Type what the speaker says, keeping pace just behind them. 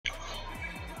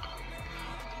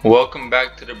Welcome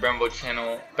back to the Brembo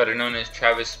channel, better known as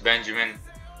Travis Benjamin.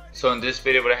 So in this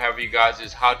video what I have for you guys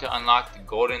is how to unlock the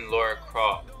golden Lara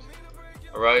Croft.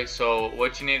 Alright, so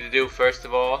what you need to do first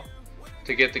of all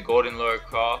to get the golden Lara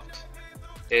Croft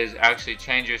is actually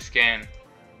change your skin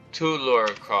to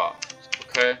Lara Croft.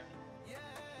 Okay,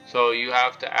 so you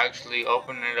have to actually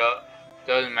open it up.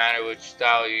 Doesn't matter which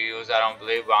style you use, I don't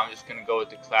believe, but I'm just gonna go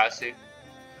with the classic.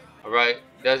 Alright,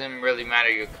 doesn't really matter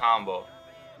your combo.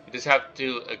 You just have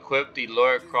to equip the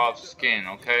Lara Croft skin,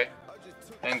 okay?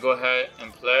 Then go ahead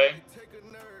and play.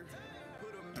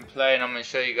 And I'm going to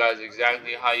show you guys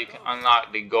exactly how you can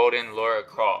unlock the golden Lara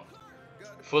Croft.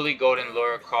 Fully golden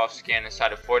Lara Croft skin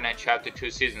inside of Fortnite Chapter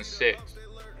 2 Season 6.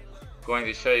 Going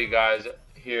to show you guys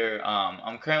here.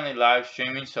 I'm currently live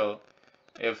streaming, so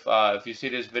if you see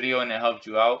this video and it helped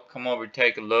you out, come over,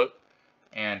 take a look,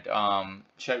 and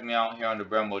check me out here on the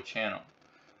Brembo channel.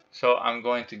 So I'm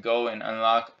going to go and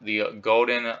unlock the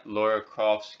golden Lara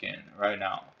Croft skin right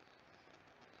now.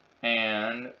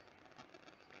 And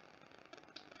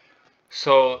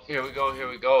so here we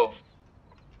go.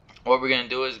 What we're gonna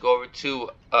do is go over to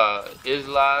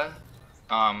Isla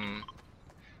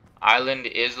Island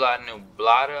Isla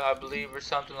Nublada, I believe, or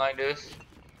something like this.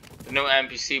 The new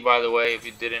NPC, by the way, if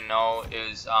you didn't know,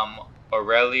 is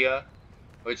Aurelia,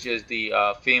 which is the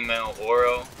female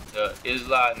Oro, the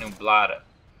Isla Nublada.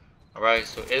 Alright,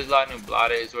 so Isla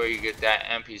Nublada is where you get that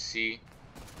NPC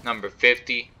number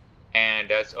 50, and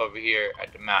that's over here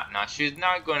at the map. Now she's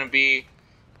not going to be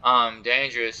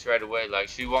dangerous right away, like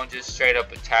she won't just straight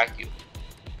up attack you,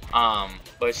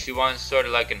 but she wants sort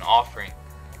of like an offering,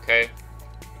 okay?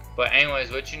 But anyways,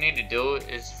 what you need to do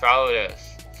is follow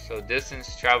this. So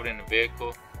distance traveled in the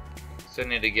vehicle, still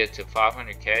need to get to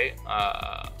 500k.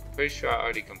 Pretty sure I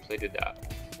already completed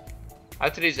that.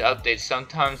 After these updates,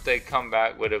 sometimes they come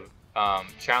back with a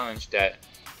challenge that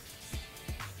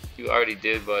you already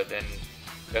did, but then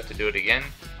you have to do it again.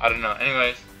 I don't know.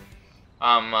 Anyways,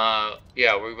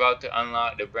 yeah, we're about to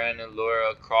unlock the brand new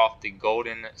Lara Croft, the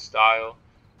golden style.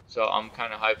 So I'm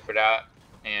kind of hyped for that,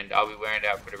 and I'll be wearing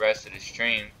that for the rest of the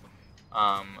stream.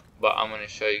 But I'm going to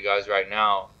show you guys right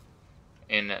now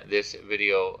in this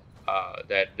video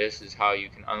that this is how you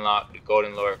can unlock the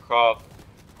golden Lara Croft.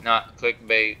 Not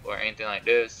clickbait or anything like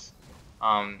this.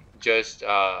 Just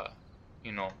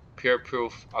you know, pure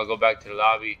proof. I'll go back to the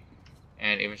lobby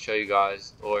and even show you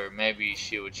guys, or maybe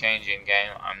she will change in game.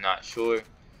 I'm not sure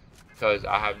because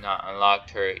I have not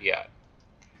unlocked her yet.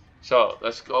 So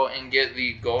let's go and get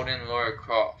the golden Lara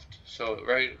Croft. So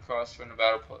ready to cross from the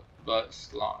battle bus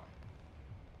line.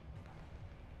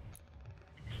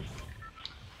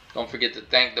 Don't forget to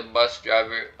thank the bus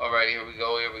driver. Alright, here we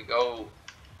go.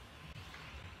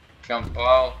 Jump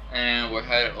out, and we're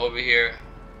headed over here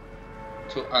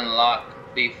to unlock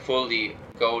the fully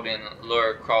golden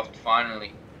Lara Croft.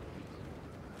 Finally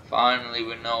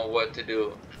we know what to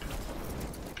do.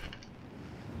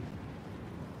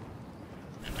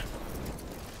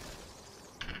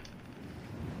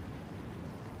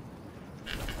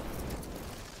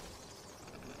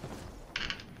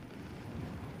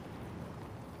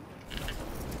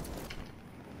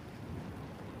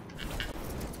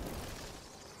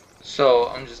 So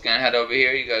I'm just gonna head over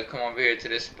here. You gotta come over here to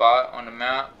this spot on the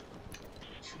map,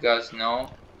 if you guys know.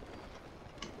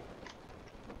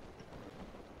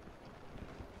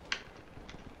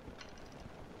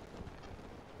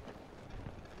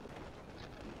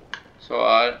 So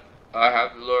I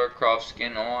have the Lara Croft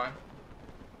skin on,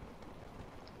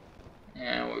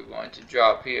 and we're going to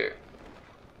drop here.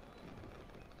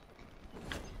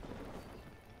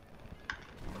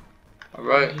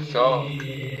 Alright, so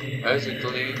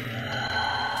basically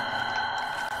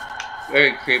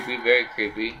very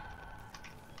creepy.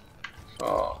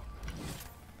 So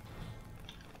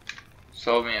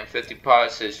sold me a 50 pot.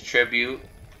 It says tribute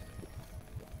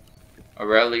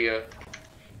Aurelia,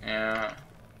 and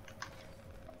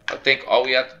I think all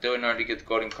we have to do in order to get the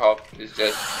golden Croft is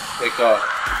just pick up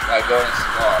that golden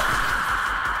scar,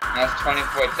 and that's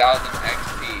 24,000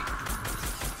 XP.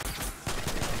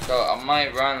 So I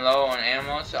might run low on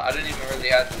ammo, so I didn't even really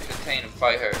have to continue to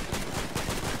fight her,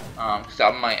 because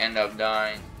I might end up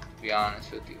dying, to be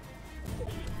honest with you.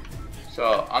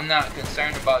 So I'm not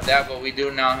concerned about that, but we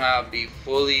do now have the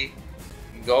fully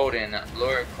golden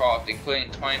Lara Croft,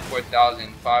 including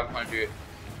 24,500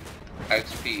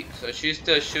 XP. So she's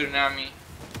still shooting at me,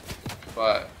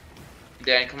 but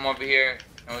then come over here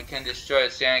and we can destroy a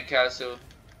sandcastle,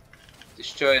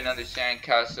 destroy another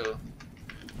sandcastle,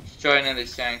 destroy another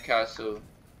sandcastle,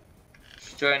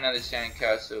 destroy another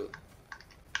sandcastle,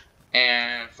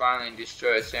 and finally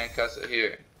destroy a sandcastle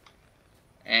here.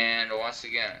 And once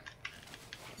again,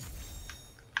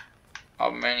 How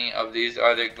many of these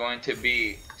are there going to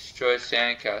be? Destroy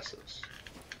sandcastles.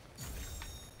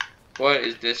 What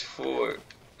is this for?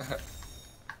 I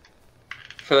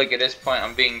feel like at this point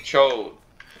I'm being trolled.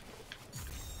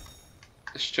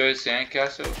 Destroy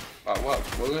sandcastle? By what?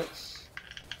 Bullets?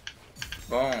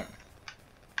 Boom.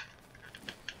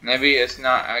 Maybe it's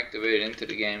not activated into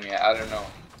the game yet. I don't know.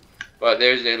 But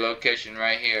there's a location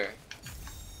right here.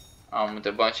 With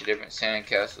a bunch of different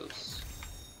sandcastles.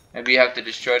 Maybe you have to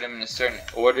destroy them in a certain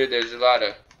order. There's a lot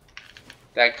of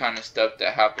that kind of stuff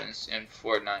that happens in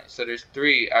Fortnite. So there's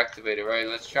 3 activated, right?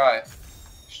 Let's try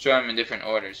destroy them in different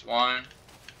orders. 1,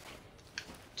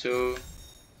 2,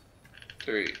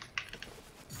 3.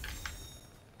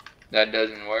 That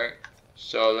doesn't work.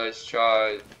 So let's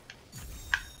try.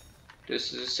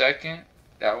 This is a second.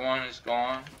 That one is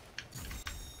gone.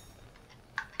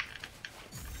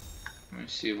 Let me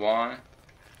see. 1,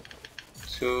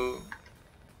 2,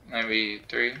 maybe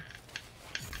 3.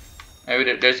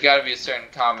 Maybe there's got to be a certain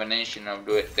combination of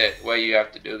that way you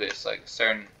have to do this, like a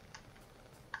certain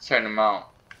amount.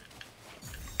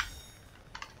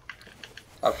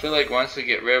 I feel like once we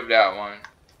get rid of that one,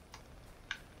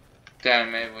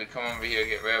 then maybe we come over here and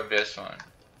get rid of this one.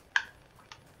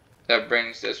 That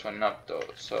brings this one up though,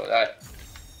 so that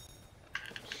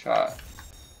shot.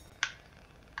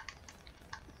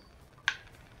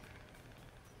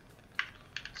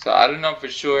 So I don't know for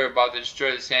sure about the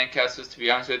destroy the sandcastles, to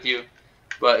be honest with you,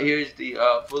 but here's the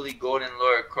fully golden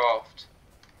Lara Croft.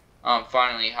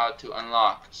 Finally how to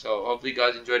unlock. So hopefully you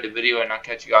guys enjoyed the video, and I'll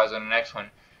catch you guys on the next one.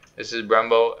 This is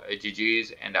Brembo,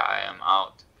 GG's, and I am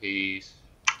out. Peace.